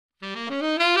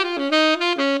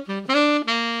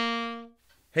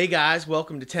Hey guys,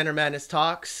 welcome to Tenor Madness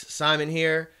Talks. Simon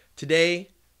here.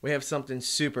 Today we have something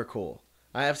super cool.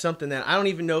 I have something that I don't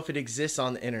even know if it exists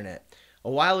on the internet. A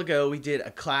while ago we did a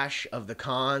Clash of the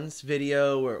Cons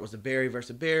video where it was a Barry versus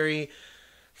a Barry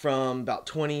from about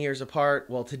 20 years apart.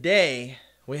 Well, today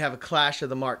we have a Clash of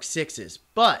the Mark 6s,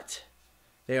 but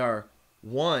they are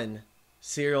one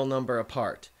serial number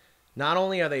apart. Not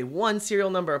only are they one serial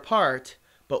number apart,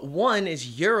 but one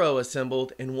is Euro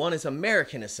assembled and one is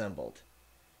American assembled.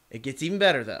 It gets even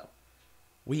better though.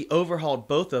 We overhauled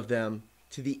both of them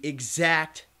to the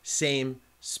exact same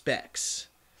specs.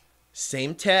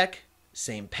 Same tech,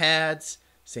 same pads,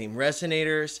 same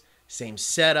resonators, same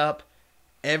setup.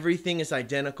 Everything is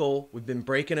identical. We've been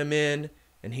breaking them in,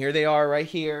 and here they are right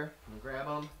here. I'm gonna grab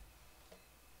them.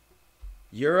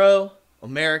 Euro,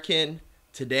 American.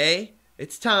 Today,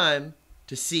 it's time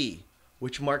to see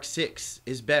which Mark 6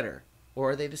 is better,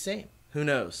 or are they the same? Who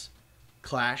knows?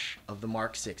 Clash of the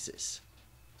Mark 6s.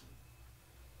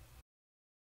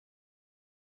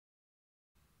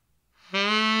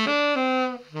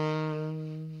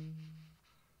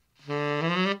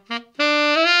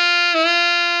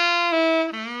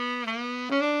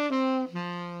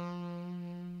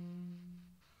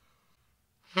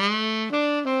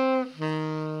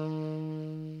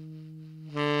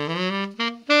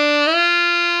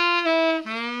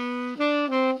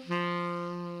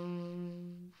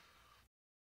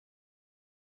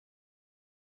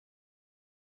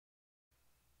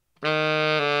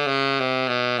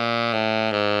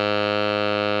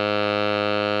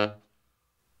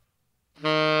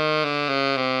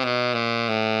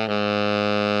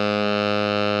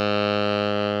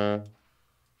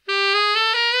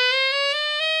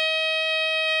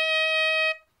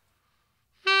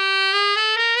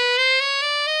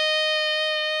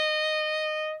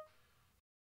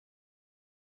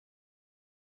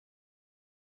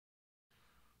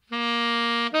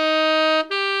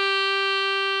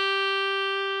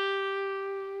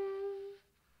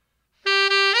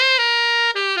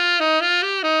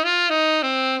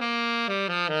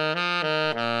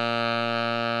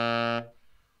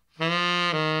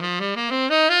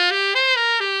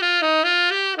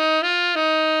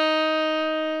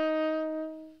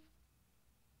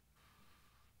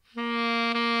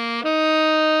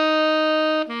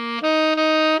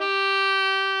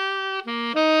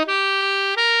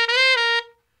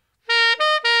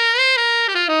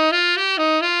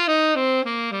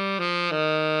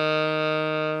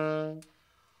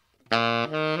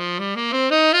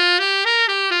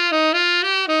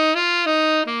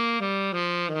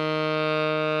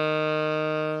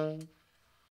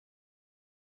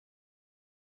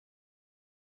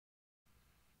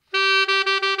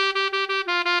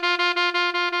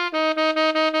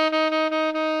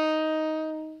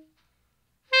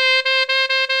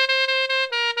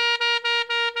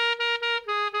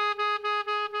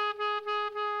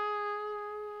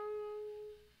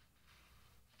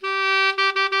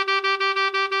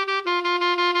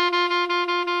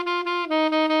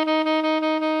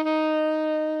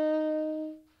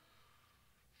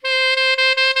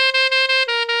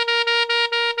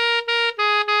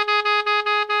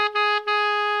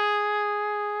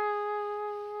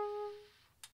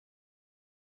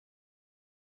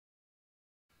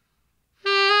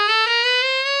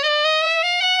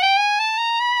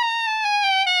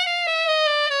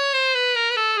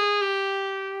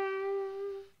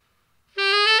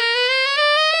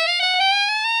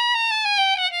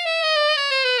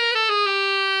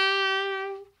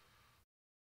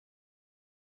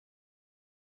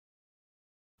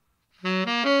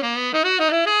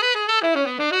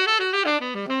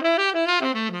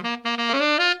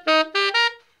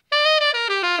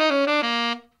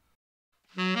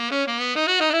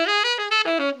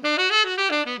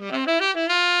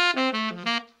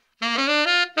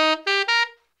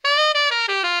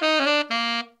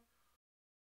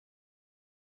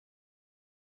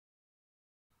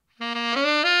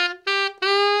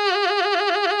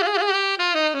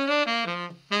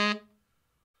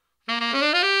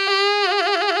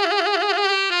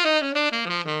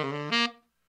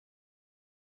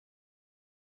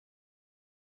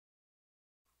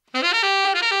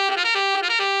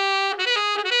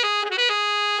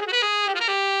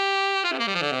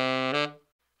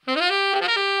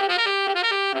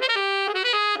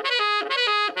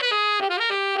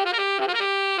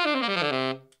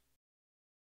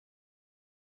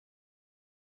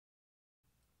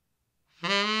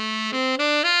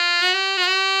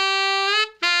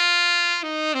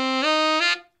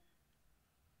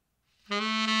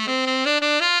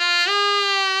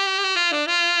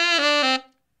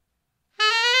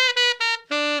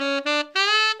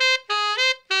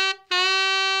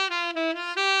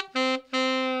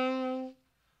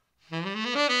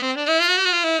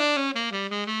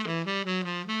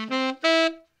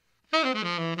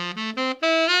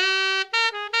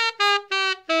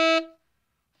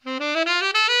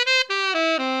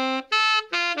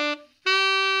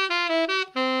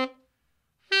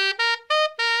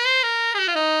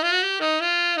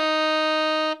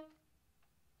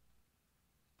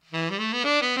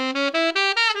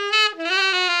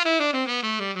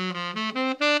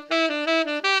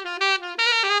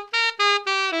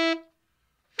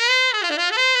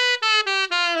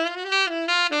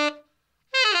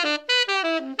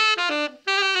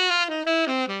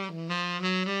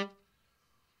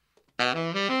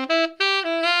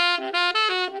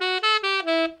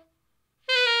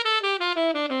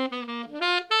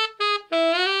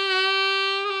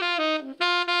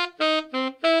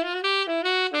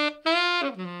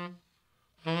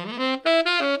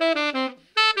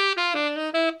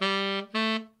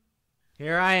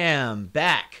 here I am,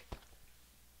 back.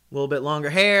 A little bit longer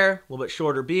hair, a little bit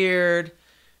shorter beard,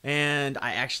 and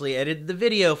I actually edited the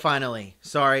video finally.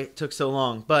 Sorry it took so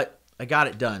long, but I got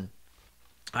it done.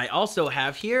 I also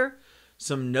have here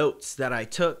some notes that I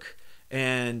took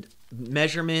and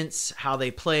measurements, how they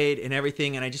played and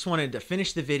everything, and I just wanted to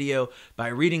finish the video by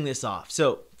reading this off.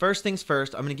 So first things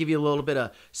first, I'm going to give you a little bit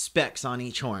of specs on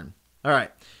each horn. All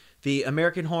right, the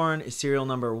American horn is serial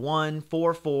number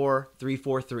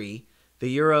 144343. The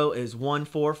Euro is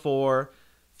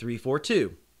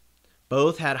 144342.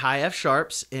 Both had high F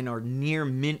sharps and are near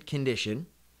mint condition.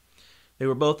 They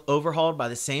were both overhauled by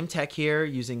the same tech here,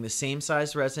 using the same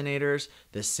size resonators,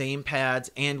 the same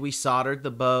pads, and we soldered the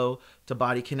bow to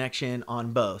body connection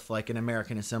on both, like an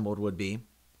American assembled would be.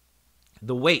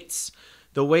 The weights.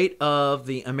 The weight of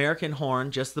the American horn,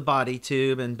 just the body,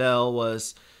 tube, and bell,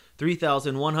 was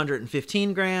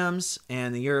 3,115 grams,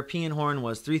 and the European horn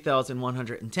was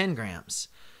 3,110 grams.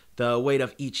 The weight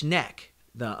of each neck.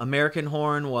 The American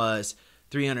horn was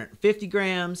 350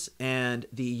 grams, and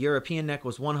the European neck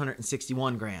was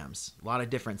 161 grams. A lot of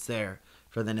difference there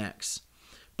for the necks.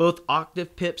 Both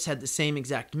octave pips had the same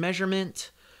exact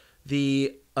measurement.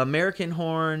 The American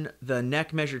horn, the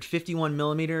neck measured 51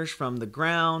 millimeters from the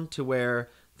ground to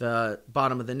where the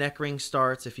bottom of the neck ring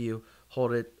starts if you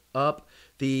hold it up.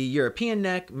 The European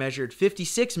neck measured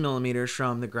 56 millimeters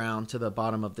from the ground to the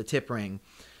bottom of the tip ring.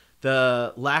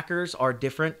 The lacquers are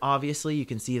different, obviously. You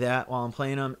can see that while I'm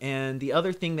playing them. And the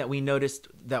other thing that we noticed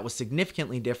that was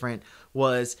significantly different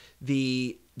was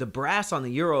the brass on the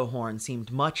Euro horn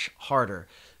seemed much harder.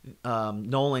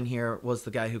 Nolan here was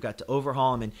the guy who got to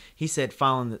overhaul him, and he said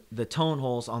filing the tone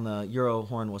holes on the Euro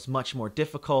horn was much more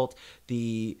difficult.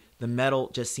 The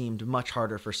metal just seemed much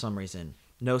harder for some reason.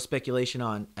 No speculation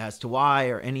on as to why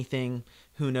or anything.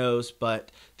 Who knows?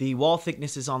 But the wall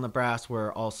thicknesses on the brass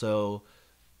were also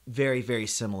very, very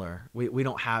similar. We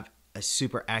don't have a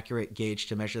super accurate gauge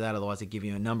to measure that, otherwise I'd give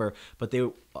you a number, but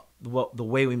the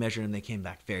way we measured them, they came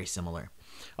back very similar.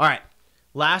 All right,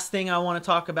 last thing I want to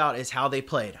talk about is how they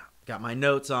played. Got my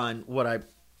notes on what I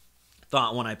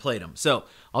thought when I played them. So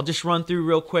I'll just run through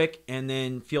real quick and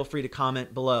then feel free to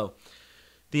comment below.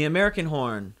 The American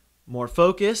horn, more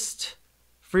focused,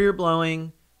 freer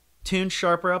blowing, tuned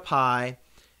sharper up high.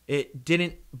 It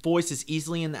didn't voice as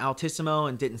easily in the altissimo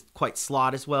and didn't quite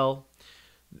slot as well.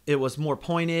 It was more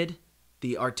pointed.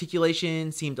 The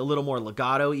articulation seemed a little more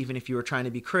legato, even if you were trying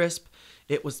to be crisp.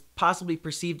 It was possibly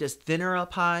perceived as thinner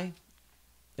up high.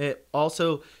 It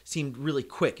also seemed really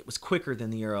quick. It was quicker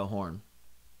than the Euro horn.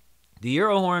 The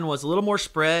Euro horn was a little more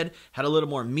spread, had a little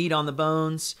more meat on the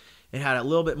bones. It had a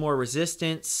little bit more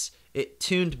resistance. It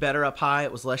tuned better up high.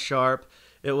 It was less sharp.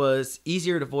 It was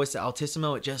easier to voice the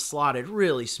altissimo. It just slotted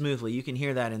really smoothly. You can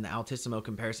hear that in the altissimo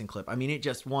comparison clip. I mean, it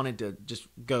just wanted to just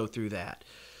go through that.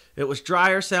 It was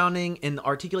drier sounding, and the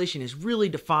articulation is really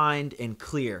defined and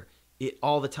clear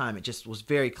all the time. It just was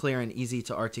very clear and easy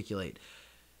to articulate.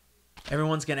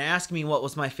 Everyone's going to ask me what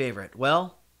was my favorite.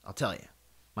 Well, I'll tell you.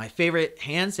 My favorite,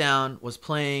 hands down, was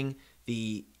playing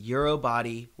the Euro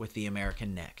body with the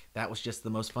American neck. That was just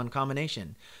the most fun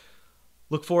combination.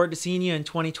 Look forward to seeing you in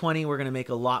 2020. We're going to make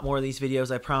a lot more of these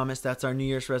videos, I promise. That's our New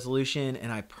Year's resolution, and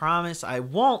I promise I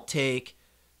won't take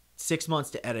 6 months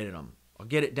to edit them. I'll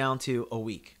get it down to a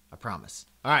week, I promise.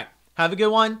 All right, have a good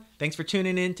one. Thanks for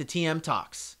tuning in to TM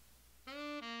Talks.